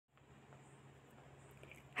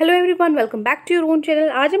Hello everyone, welcome back to your own channel.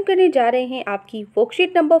 आज हम करने जा रहे हैं आपकी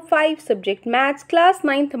worksheet number 5 subject maths class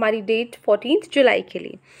 9th, हमारी डेट 14 जुलाई के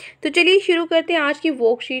लिए। तो चलिए शुरू करते हैं। आज की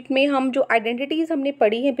वर्कशीट में हम जो आइडेंटिटीज़ हमने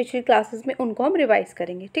पढ़ी हैं पिछली क्लासेस में उनको हम रिवाइज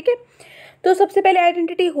करेंगे, ठीक है। तो सबसे पहले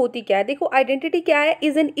आइडेंटिटी होती क्या है, देखो आइडेंटिटी क्या है,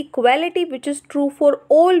 is an equality which is true for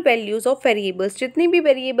all values of variables. जितनी भी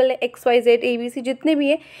वेरिएबल है x Y Z A B C जितने भी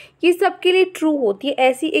हैं ये सबके लिए ट्रू होती है।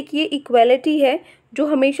 ऐसी एक ये इक्वालिटी है जो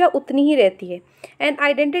हमेशा उतनी ही रहती है। And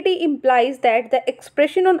identity implies that the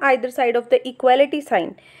expression on either side of the equality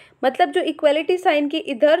sign, मतलब जो इक्वालिटी साइन के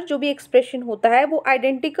इधर जो भी एक्सप्रेशन होता है वो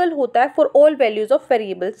आइडेंटिकल होता है for all values of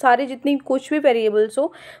variables. सारे जितनी कुछ भी वेरिएबल्स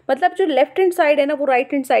हो, मतलब जो लेफ्ट हैंड साइड है ना वो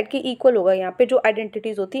राइट हैंड साइड के इक्वल होगा यहाँ पे जो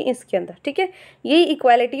आइडेंटिटीज होती है इसके अंदर, ठीक है। यही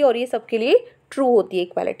इक्वालिटी और ये सबके लिए ट्रू होती है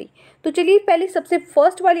इक्वालिटी। तो चलिए पहले सबसे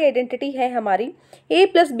फर्स्ट वाली आइडेंटिटी है हमारी ए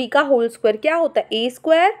प्लस बी का होल स्क्वायर। क्या होता है, ए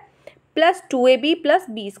square plus 2ab plus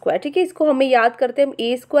B square, ठीक है। इसको हमें याद करते हैं हम,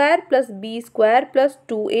 ए square plus B square plus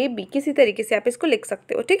 2ab, किसी तरीके से आप इसको लिख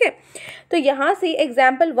सकते हो, ठीक है। तो यहाँ से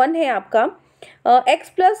एग्जाम्पल 1 है आपका x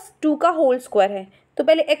प्लस 2 का होल स्क्वायर है। तो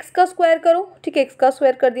पहले x का स्क्वायर करो, ठीक है, x का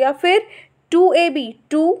स्क्वायर कर दिया। फिर 2ab,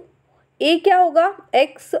 2a क्या होगा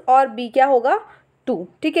x और b क्या होगा 2,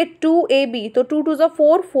 ठीक है। 2ab तो 2 2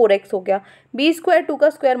 4, 4x हो गया। b स्क्वायर 2 का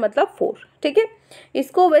स्क्वायर मतलब 4, ठीक है।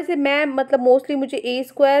 इसको वैसे मैं मतलब मोस्टली मुझे ए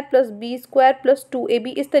square plus B square plus 2ab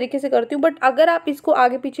इस तरीके से करती हूँ, बट अगर आप इसको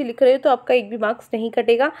आगे पीछे लिख रहे हो तो आपका एक भी मार्क्स नहीं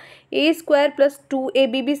कटेगा। ए स्क्वायर प्लस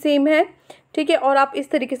 2ab भी सेम है, ठीक है, और आप इस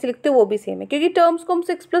तरीके से लिखते हो वो भी सेम है, क्योंकि टर्म्स को हम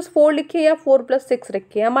 6 + 4 लिखे या 4 + 6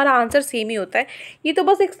 रखे, हमारा आंसर सेम ही होता है। ये तो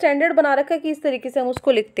बस एक स्टैंडर्ड बना रखा है कि इस तरीके से हम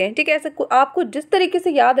उसको लिखते हैं, ठीक है। ऐसा आपको जिस तरीके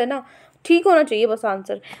से याद है ना ठीक होना चाहिए बस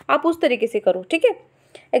आंसर, आप उस तरीके से करो, ठीक है।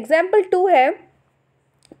 एग्जाम्पल 2 है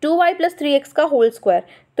 2y प्लस 3x का होल स्क्वायर।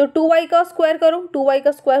 तो 2y का स्क्वायर करो, 2y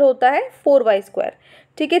का स्क्वायर होता है 4y स्क्वायर,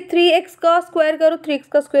 ठीक है। 3x का स्क्वायर करो, 3x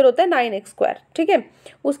का स्क्वायर होता है 9x स्क्वायर, ठीक है।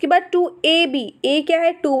 उसके बाद 2ab, a क्या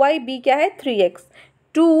है 2y, b क्या है 3x,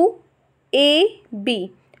 2ab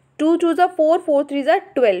 2 2 4, 4 3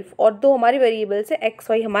 12 और दो हमारी वेरिएबल से एक्स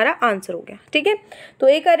वाई हमारा आंसर हो गया, ठीक है। तो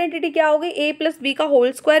एक आइडेंटिटी क्या हो गई, ए प्लस बी का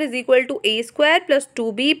whole square is equal to A square plus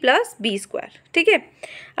 2b plus B square, ठीक है।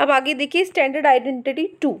 अब आगे देखिए स्टैंडर्ड आइडेंटिटी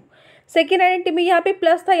 2। सेकेंड आइडेंटिटी में यहाँ पे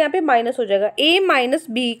प्लस था, यहाँ पे माइनस हो जाएगा। ए माइनस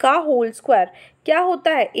बी का होल स्क्वायर क्या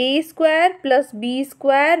होता है, ए square plus B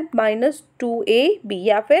square minus 2ab,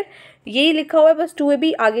 या फिर यही लिखा हुआ है बस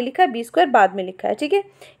 2ab आगे लिखा है, बी स्क्वायर बाद में लिखा है, ठीक है।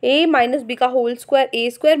 ए माइनस बी का होल स्क्वायर ए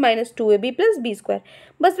square minus 2ab plus B square,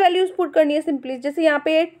 बस वैल्यूज पुट करनी है सिंपली। जैसे यहाँ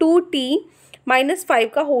पे है 2t माइनस 5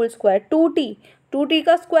 का होल स्क्वायर, 2t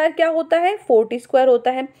का स्क्वायर क्या होता है 4t स्क्वायर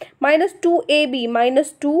होता है, माइनस 2ab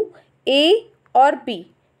माइनस 2a और b,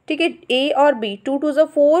 ठीक है, a और b, 2 2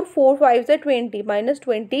 4, 4 5 20 माइनस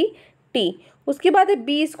 20t। उसके बाद है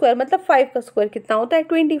b स्क्वायर मतलब 5 का स्क्वायर कितना होता है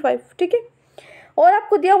 25, ठीक है। और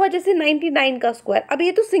आपको दिया हुआ जैसे 99 का स्क्वायर, अब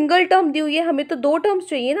ये तो सिंगल टर्म दी हुई है, हमें तो दो टर्म्स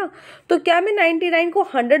चाहिए ना, तो क्या मैं 99 को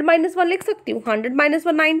 100 - 1 लिख सकती हूँ, 100 -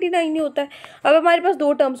 1 99 ही होता है। अब हमारे पास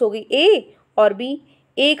दो टर्म्स हो गई a और b,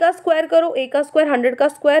 a का स्क्वायर करो, a का स्क्वायर 100 का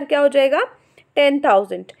स्क्वायर क्या हो जाएगा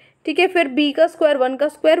 10,000, ठीक है। फिर b का स्क्वायर 1 का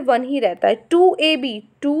स्क्वायर 1 ही रहता है, 2ab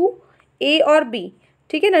 2a और b,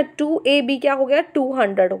 ठीक है ना, 2ab क्या हो गया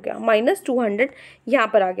 200 हो गया, माइनस 200 यहाँ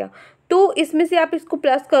पर आ गया। तो इसमें से आप इसको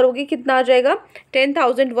प्लस करोगे कितना आ जाएगा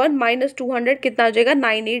 10,001 माइनस 200 कितना आ जाएगा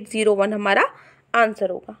 9801 हमारा आंसर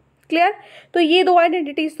होगा। क्लियर। तो ये दो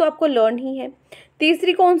आइडेंटिटीज तो आपको लर्न ही है।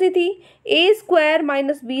 तीसरी कौन सी थी, ए स्क्वायर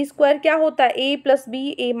माइनस बी स्क्वायर क्या होता है ए प्लस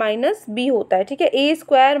बी ए माइनस बी होता है, ठीक है। ए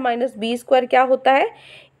स्क्वायर माइनस बी स्क्वायर क्या होता है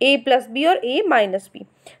ए प्लस बी और ए माइनस बी।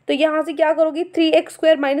 तो यहाँ से क्या करोगे 3x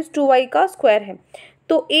स्क्वायर माइनस 2y का स्क्वायर है,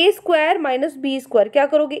 तो ए स्क्वायर माइनस बी स्क्वायर क्या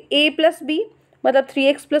करोगे ए प्लस बी मतलब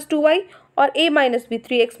 3x प्लस 2y और a minus B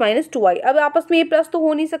 3x minus 2y। अब आपस में ये प्लस तो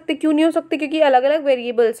हो नहीं सकते, क्यों नहीं हो सकते, क्योंकि अलग अलग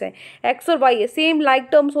वेरिएबल्स हैं, x और y है, सेम लाइक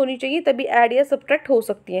टर्म्स होनी चाहिए तभी ऐड या सब्ट्रैक्ट हो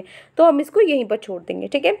सकती हैं, तो हम इसको यहीं पर छोड़ देंगे,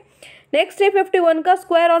 ठीक है। नेक्स्ट है 51 का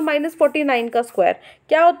स्क्वायर और माइनस 49 का स्क्वायर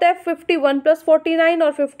क्या होता है 51 प्लस 49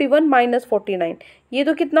 और 51 माइनस 49, ये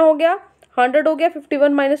तो कितना हो गया 100 हो गया,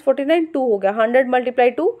 51 माइनस 49 2 हो गया, 100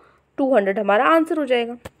 × 2 200 हमारा आंसर हो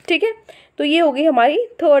जाएगा, ठीक है। तो ये हो गई हमारी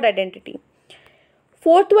third identity.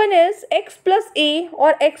 Fourth one is x plus ए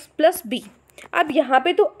और x प्लस बी। अब यहाँ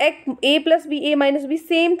पे तो a plus B A minus B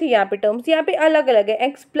same थी, यहाँ पे टर्म्स यहाँ पे अलग अलग है,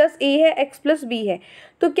 x प्लस ए है x प्लस बी है,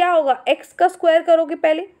 तो क्या होगा x का स्क्वायर करोगे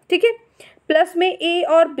पहले, ठीक है, प्लस में a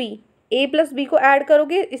और b, a प्लस बी को ऐड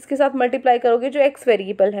करोगे, इसके साथ मल्टीप्लाई करोगे जो x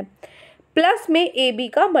वेरिएबल है, प्लस में ए बी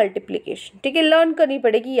का मल्टीप्लिकेशन, ठीक है। लर्न करनी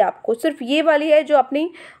पड़ेगी ये आपको, सिर्फ ये वाली है जो अपनी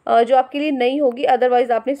जो आपके लिए नहीं होगी,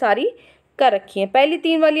 अदरवाइज आपने सारी कर रखी है। पहली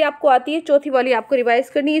 3 वाली आपको आती है, चौथी वाली आपको रिवाइज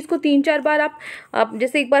करनी है। इसको 3-4 बार आप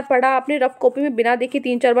जैसे एक बार पढ़ा आपने रफ कॉपी में बिना देखे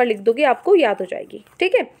 3-4 बार लिख दोगे, आपको याद हो जाएगी।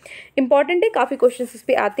 ठीक है, इंपॉर्टेंट है, काफ़ी क्वेश्चन इस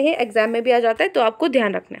पे आते हैं, एग्जाम में भी आ जाता है, तो आपको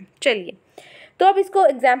ध्यान रखना है। चलिए, तो अब इसको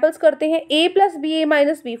एग्जाम्पल्स करते हैं। a plus B A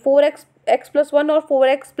minus B, 4x x plus 1 और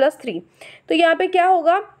 4x प्लस 3। तो यहाँ पे क्या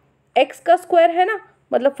होगा, x का स्क्वायर है ना,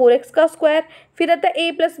 मतलब 4x का स्क्वायर, फिर आता है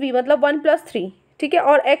a प्लस बी मतलब 1 प्लस 3। ठीक है,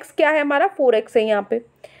 और x क्या है हमारा 4x है यहाँ पे।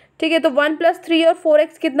 ठीक है, तो 1 प्लस 3 और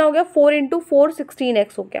 4x कितना हो गया, 4 इंटू 4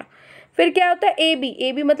 16x हो गया। फिर क्या होता है ए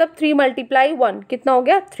बी मतलब 3 मल्टीप्लाई 1 कितना हो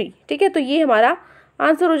गया 3। ठीक है, तो ये हमारा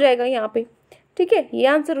आंसर हो जाएगा यहाँ पे। ठीक है, ये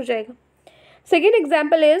आंसर हो जाएगा। Second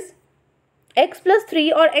example is x plus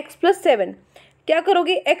 3 और x प्लस 7। क्या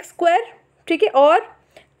करोगे, x स्क्वायर, ठीक है, और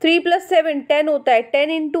 3 प्लस 7 10 होता है, 10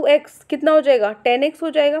 इंटू एक्स कितना हो जाएगा 10x हो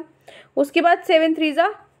जाएगा। उसके बाद 7 3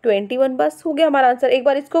 जा 21, बस हो गया हमारा आंसर। एक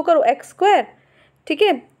बार इसको करो x स्क्वायर, ठीक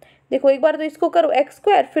है, देखो एक बार तो इसको करो x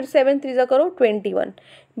स्क्वायर, फिर 7 3 जा करो 21,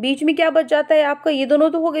 बीच में क्या बच जाता है आपका, ये दोनों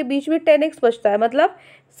तो हो गए, बीच में 10x बचता है, मतलब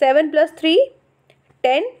 7 प्लस 3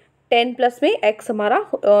 10, 10 प्लस में x हमारा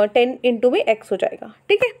 10 इंटू में x हो जाएगा।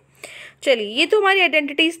 ठीक है, चलिए, ये तो हमारी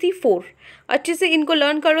आइडेंटिटीज थी 4। अच्छे से इनको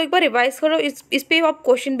लर्न कर लो, एक बार रिवाइज करो, इस पे आप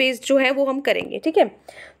क्वेश्चन बेस्ड जो है वो हम करेंगे। ठीक है,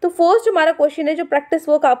 तो फर्स्ट हमारा क्वेश्चन है जो प्रैक्टिस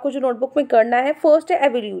वर्क आपको जो नोटबुक में करना है, फर्स्ट है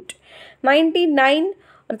एवल्यूट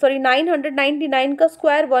 999 का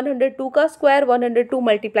स्क्वायर, 102 का स्क्वायर, 102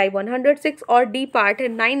 मल्टीप्लाई 106, और डी पार्ट है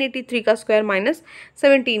 983 का स्क्वायर माइनस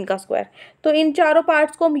 17 का स्क्वायर। तो इन चारों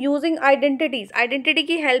पार्ट्स को हम यूजिंग आइडेंटिटी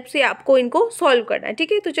की हेल्प से आपको इनको सॉल्व करना है।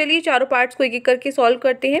 ठीक है, तो चलिए चारों पार्ट्स को एक एक करके सॉल्व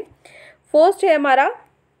करते हैं। फर्स्ट है हमारा,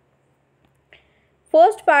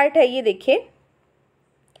 फर्स्ट पार्ट है ये देखिए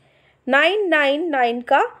 999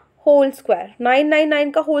 का होल स्क्वायर।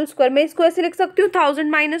 999 का होल स्क्वायर, मैं इसको ऐसे लिख सकती हूँ 1000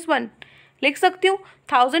 माइनस 1 लिख सकती हूँ।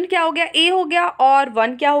 1000 क्या हो गया a हो गया, और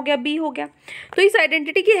 1 क्या हो गया b हो गया। तो इस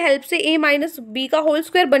आइडेंटिटी की हेल्प से a माइनस b का होल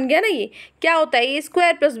स्क्वायर बन गया ना, ये क्या होता है a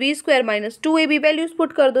square plus b square minus 2ab, values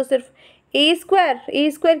put कर दो सिर्फ। a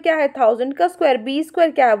स्क्वायर क्या है 1000 का स्क्वायर, b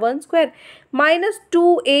स्क्वायर क्या है 1 स्क्वायर, माइनस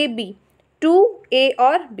 2ab 2a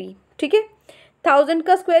और b। ठीक है, 1000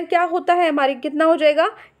 का स्क्वायर क्या होता है हमारे, कितना हो जाएगा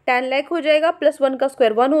 10 लाख हो जाएगा, प्लस 1 का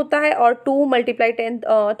स्क्वायर 1 होता है, और 2 मल्टीप्लाई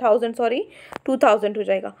 2000 हो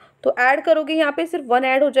जाएगा। तो ऐड करोगे यहाँ पे सिर्फ 1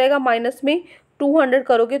 ऐड हो जाएगा, माइनस में 200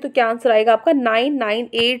 करोगे तो क्या आंसर आएगा आपका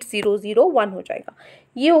 998001 हो जाएगा।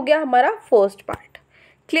 ये हो गया हमारा फर्स्ट पार्ट।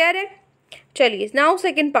 क्लियर है, चलिए नाउ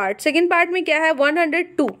सेकेंड पार्ट में क्या है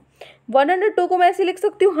 102 को मैं ऐसे लिख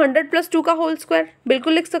सकती हूँ 100 प्लस 2 का होल स्क्वायर,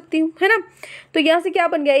 बिल्कुल लिख सकती हूँ, है ना। तो यहाँ से क्या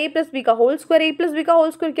बन गया a प्लस बी का whole square. a plus B का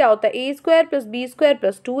होल स्क्वायर क्या होता है a square plus B square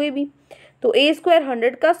plus 2ab। तो a स्क्वायर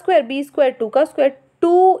 100 का स्क्वायर, b स्क्वायर 2 का स्क्वायर,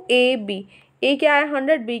 2ab, a क्या है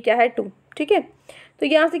 100, b क्या है 2। ठीक है, तो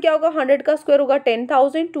यहाँ से क्या होगा 100 का स्क्वायर होगा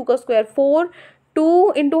 10,000, 2 का स्क्वायर 4,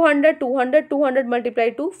 2 इंटू 100 200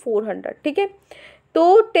 मल्टीप्लाई 2 400। ठीक है,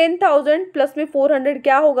 तो 10,000 प्लस में 400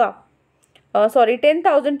 क्या होगा,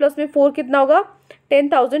 10,000 प्लस में 4 कितना होगा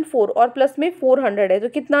 10,004, और प्लस में 400 है तो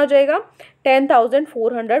कितना हो जाएगा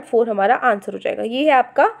 10,404 हमारा आंसर हो जाएगा। ये है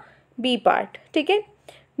आपका बी पार्ट। ठीक है,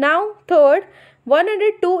 नाउ थर्ड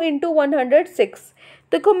 102 इंटू 106।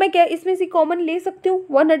 देखो मैं क्या इसमें से कॉमन ले सकती हूँ,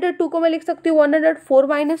 102 को मैं लिख सकती हूँ 104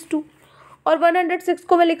 माइनस 2, और 106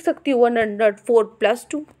 को मैं लिख सकती हूँ 104 प्लस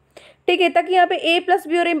 2। ठीक है, ताकि यहाँ पे a प्लस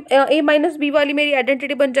बी और a माइनस बी वाली मेरी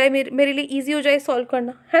आइडेंटिटी बन जाए, मेरे लिए ईजी हो जाए सॉल्व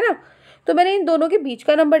करना, है ना। तो मैंने इन दोनों के बीच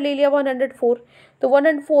का नंबर ले लिया 104। तो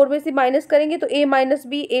 104 में से माइनस करेंगे तो a minus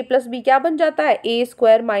B, a plus B क्या बन जाता है a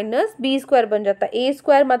square minus b square बन जाता है। a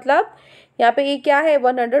स्क्वायर मतलब यहाँ पे a क्या है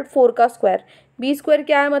 104 का स्क्वायर, b स्क्वायर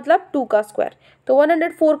क्या है मतलब 2 का स्क्वायर। तो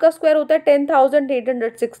 104 का स्क्वायर होता है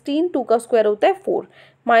 10,816, 2 का स्क्वायर होता है 4,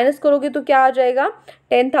 माइनस करोगे तो क्या आ जाएगा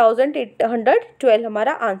 10,812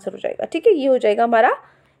 हमारा आंसर हो जाएगा। ठीक है, ये हो जाएगा हमारा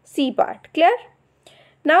C part. Clear,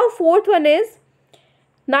 now fourth one is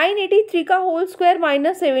 983 का होल स्क्वायर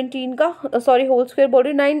माइनस 17 का, होल स्क्वायर बोल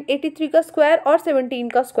रही 983 का स्क्वायर और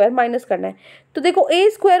 17 का स्क्वायर माइनस करना है। तो देखो a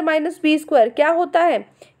square minus B square क्या होता है,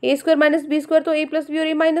 a square minus B square तो a प्लस बी और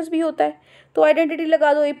a माइनस बी होता है। तो आइडेंटिटी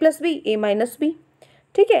लगा दो a plus B a minus B.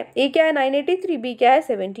 ठीक है, a क्या है 983, b क्या है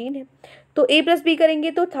 17 है। तो a प्लस बी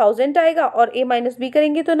करेंगे तो 1000 आएगा, और a माइनस बी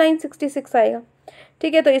करेंगे तो 966 आएगा।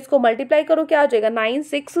 ठीक है, तो इसको मल्टीप्लाई करो क्या आ जाएगा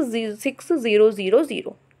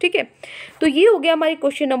 960,000। ठीक है, तो ये हो गया हमारी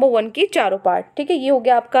क्वेश्चन नंबर 1 की चारों पार्ट। ठीक है, ये हो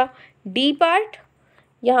गया आपका डी पार्ट,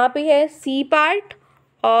 यहाँ पे है सी पार्ट,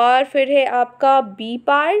 और फिर है आपका बी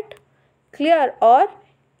पार्ट, क्लियर, और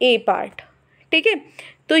ए पार्ट। ठीक है,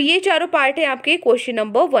 तो ये चारों पार्ट है आपके क्वेश्चन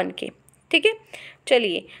नंबर 1 के। ठीक है,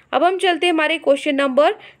 चलिए अब हम चलते हैं हमारे क्वेश्चन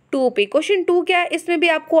नंबर 2 पे। क्वेश्चन 2 क्या है, इसमें भी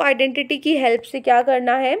आपको आइडेंटिटी की हेल्प से क्या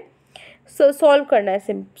करना है, सॉल्व करना है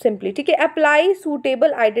सिंपली, ठीक है। Apply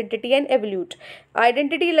suitable identity and evaluate,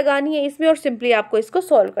 identity लगानी है इसमें और सिंपली आपको इसको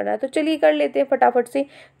सॉल्व करना है। तो चलिए कर लेते हैं फटाफट से,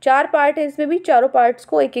 4 पार्ट है इसमें भी, चारों पार्ट्स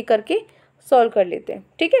को एक एक करके सॉल्व कर लेते हैं,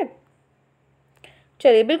 ठीक है।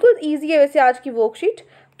 चलिए, बिल्कुल ईजी है वैसे आज की वर्कशीट,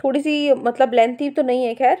 थोड़ी सी मतलब लेंथी तो नहीं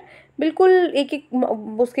है, खैर बिल्कुल एक एक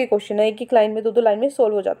उसके क्वेश्चन है, एक एक लाइन में, 2 लाइन में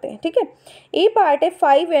सॉल्व हो जाते हैं, ठीक है। ए पार्ट है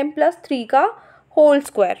 5m + 3 का होल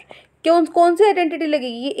स्क्वायर, कौन सी आइडेंटिटी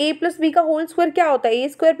लगेगी, ये a + b का होल स्क्वायर क्या होता है,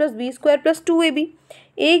 a² + b² + 2ab।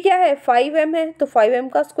 a क्या है 5m है तो 5m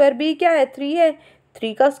का स्क्वायर, b क्या है 3 है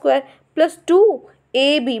 3 का स्क्वायर, प्लस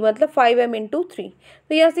 2ab मतलब 5m × 3।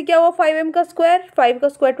 तो यहाँ से क्या हुआ 5m का स्क्वायर, 5 का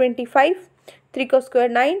स्क्वायर 25, 3 का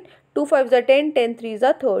स्क्वायर 9, 2 5 = 10, 10 3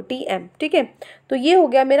 = 30m, ठीक है। तो ये हो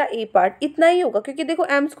गया मेरा ए पार्ट, इतना ही होगा क्योंकि देखो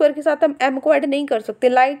m स्क्वायर के साथ हम m को ऐड नहीं कर सकते,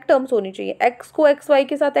 लाइक टर्म्स होनी चाहिए, x को xy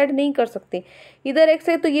के साथ ऐड नहीं कर सकते, इधर x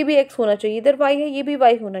है तो ये भी x होना चाहिए, इधर y है ये भी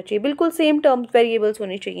y होना चाहिए, बिल्कुल सेम टर्म्स वेरिएबल्स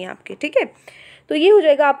होने चाहिए आपके, ठीक है। तो ये हो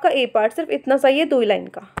जाएगा आपका ए पार्ट, सिर्फ इतना सा ही है 2 लाइन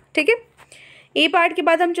का, ठीक है। ए पार्ट के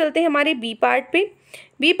बाद हम चलते हैं हमारे बी पार्ट पे।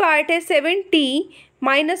 बी पार्ट है 7t -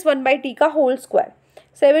 1/t का होल स्क्वायर,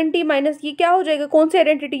 7t माइनस ये क्या हो जाएगा, कौन सी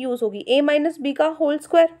आइडेंटिटी यूज होगी, a - b का होल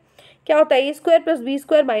स्क्वायर क्या होता है, a² + b²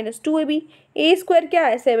 - 2ab। a² क्या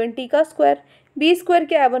है 7t का स्क्वायर, b²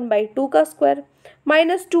 क्या है 1/2 का स्क्वायर,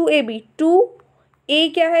 -2ab, 2a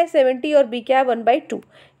क्या है 70 और b क्या है 1/2।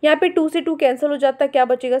 यहाँ पे 2 से 2 कैंसिल हो जाता है, क्या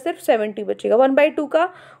बचेगा, सिर्फ 70 बचेगा, 1/2 का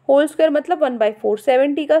होल स्क्वायर मतलब 1/4,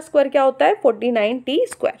 70 का स्क्वायर क्या होता है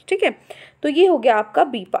 49t², ठीक है। तो ये हो गया आपका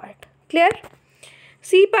B part, clear.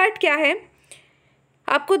 C part क्या है,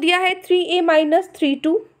 आपको दिया है 3a -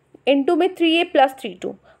 3 इंटू में 3a +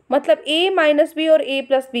 3 मतलब a - b और a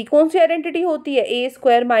 + b कौन सी आइडेंटिटी होती है, a² -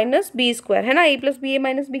 b² है ना, a + b a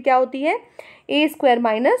 - b क्या होती है, a²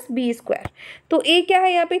 - b²। तो a क्या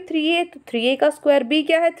है यहाँ पे 3a तो 3a का स्क्वायर, b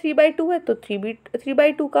क्या है 3/2 है तो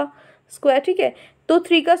 3/2 का स्क्वायर, ठीक है। तो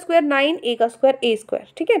 3 का स्क्वायर 9, a का स्क्वायर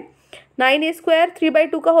a², ठीक है। 9a²,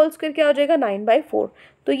 3/2 का होल स्क्वायर क्या हो जाएगा 9/4।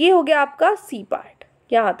 तो ये हो गया आपका सी पार्ट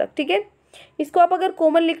यहाँ तक, ठीक है। इसको आप अगर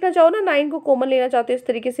कॉमन लिखना चाहो ना, 9 को कॉमन लेना चाहते हो इस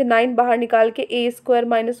तरीके से, 9 बाहर निकाल के a² -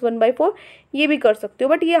 1/4 ये भी कर सकते हो,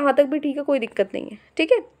 बट ये यहाँ तक भी ठीक है, कोई दिक्कत नहीं है,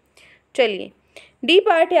 ठीक है। चलिए, डी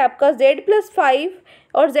पार्ट है आपका z + 5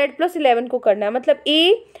 और z + 11 को करना है, मतलब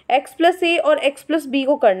x + a और x + b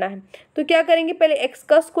को करना है। तो क्या करेंगे, पहले x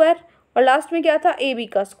का स्क्वायर और लास्ट में क्या था ab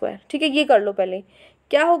का स्क्वायर, ठीक है। ये कर लो पहले,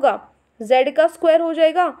 क्या होगा z का स्क्वायर हो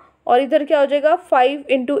जाएगा और इधर क्या हो जाएगा 5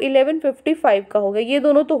 × 11 55 का हो गया, ये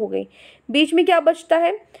दोनों तो हो गई। बीच में क्या बचता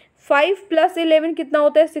है 5 + 11 कितना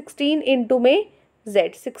होता है 16 इंटू में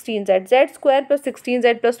z, 16z, z² +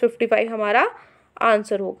 16z + 55 हमारा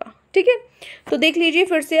आंसर होगा, ठीक है। तो देख लीजिए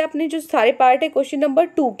फिर से अपने जो सारे पार्ट है क्वेश्चन नंबर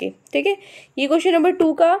 2 के, ठीक है। ये क्वेश्चन नंबर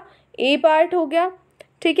 2 का ए पार्ट हो गया,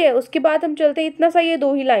 ठीक है। उसके बाद हम चलते हैं इतना सा, ये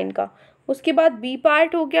 2 ही लाइन का, उसके बाद बी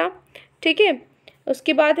पार्ट हो गया, ठीक है।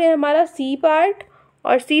 उसके बाद है हमारा सी पार्ट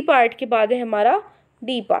और सी पार्ट के बाद है हमारा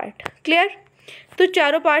डी पार्ट, क्लियर। तो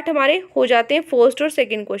चारों पार्ट हमारे हो जाते हैं फर्स्ट और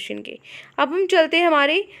सेकंड क्वेश्चन के। अब हम चलते हैं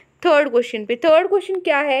हमारे थर्ड क्वेश्चन पे। थर्ड क्वेश्चन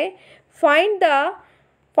क्या है,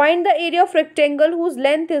 find the area of rectangle whose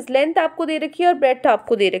length is, length आपको दे रखी है और ब्रेड्थ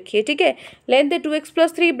आपको दे रखी है, ठीक है। लेंथ है 2x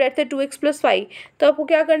 + 3, ब्रेड्थ है 2x + 5। तो आपको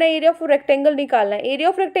क्या करना है, एरिया ऑफ रेक्टेंगल निकालना है। एरिया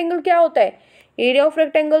ऑफ रेक्टेंगल क्या होता है, एरिया ऑफ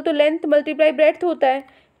रेक्टेंगल तो लेंथ × ब्रेड्थ होता है,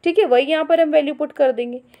 ठीक है। वही यहाँ पर हम वैल्यू पुट कर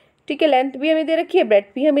देंगे, ठीक है। लेंथ भी हमें दे रखी है, ब्रेड्थ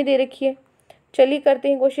भी हमें दे रखी है। चलिए करते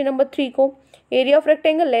हैं क्वेश्चन नंबर 3 को। Area of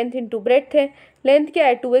rectangle length into breadth है, लेंथ क्या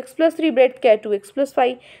है 2x + 3, ब्रेड्थ क्या है 2x +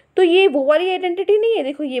 5। तो ये वो वाली आइडेंटिटी नहीं है,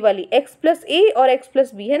 देखो ये वाली x + a और x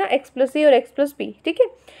 + b है ना, x + a और x + b, ठीक है।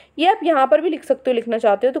 ये आप यहाँ पर भी लिख सकते हो, लिखना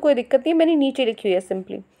चाहते हो तो कोई दिक्कत नहीं है, मैंने नीचे लिखी हुई है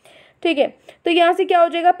सिंपली, ठीक है। तो यहाँ से क्या हो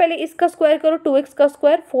जाएगा, पहले इसका स्क्वायर करो 2x का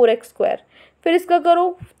स्क्वायर 4x², फिर इसका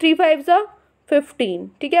करो 3 5 = 15,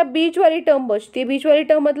 ठीक है। अब बीच वाली टर्म बचती है, बीच वाली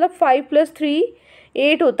टर्म मतलब 5 + 3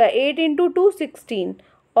 8 होता है, 8 × 2 16,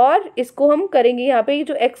 और इसको हम करेंगे यहाँ पे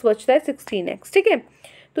जो x बचता है 16x, ठीक है।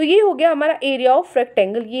 तो ये हो गया हमारा एरिया ऑफ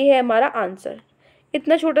रेक्टेंगल, ये है हमारा आंसर,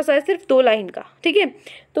 इतना छोटा सा है, सिर्फ 2 लाइन का, ठीक है।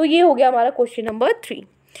 तो ये हो गया हमारा क्वेश्चन नंबर 3।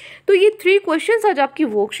 तो ये 3 क्वेश्चंस आज आपकी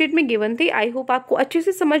वर्कशीट में गिवन थे। आई होप आपको अच्छे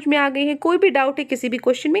से समझ में आ गए हैं। कोई भी डाउट है किसी भी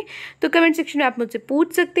क्वेश्चन में तो कमेंट सेक्शन में आप मुझसे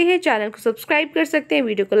पूछ सकते हैं। चैनल को सब्सक्राइब कर सकते हैं,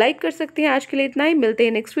 वीडियो को लाइक कर सकते हैं। आज के लिए इतना ही, मिलते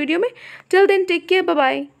हैं नेक्स्ट वीडियो में। Till then take care, bye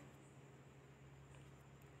bye.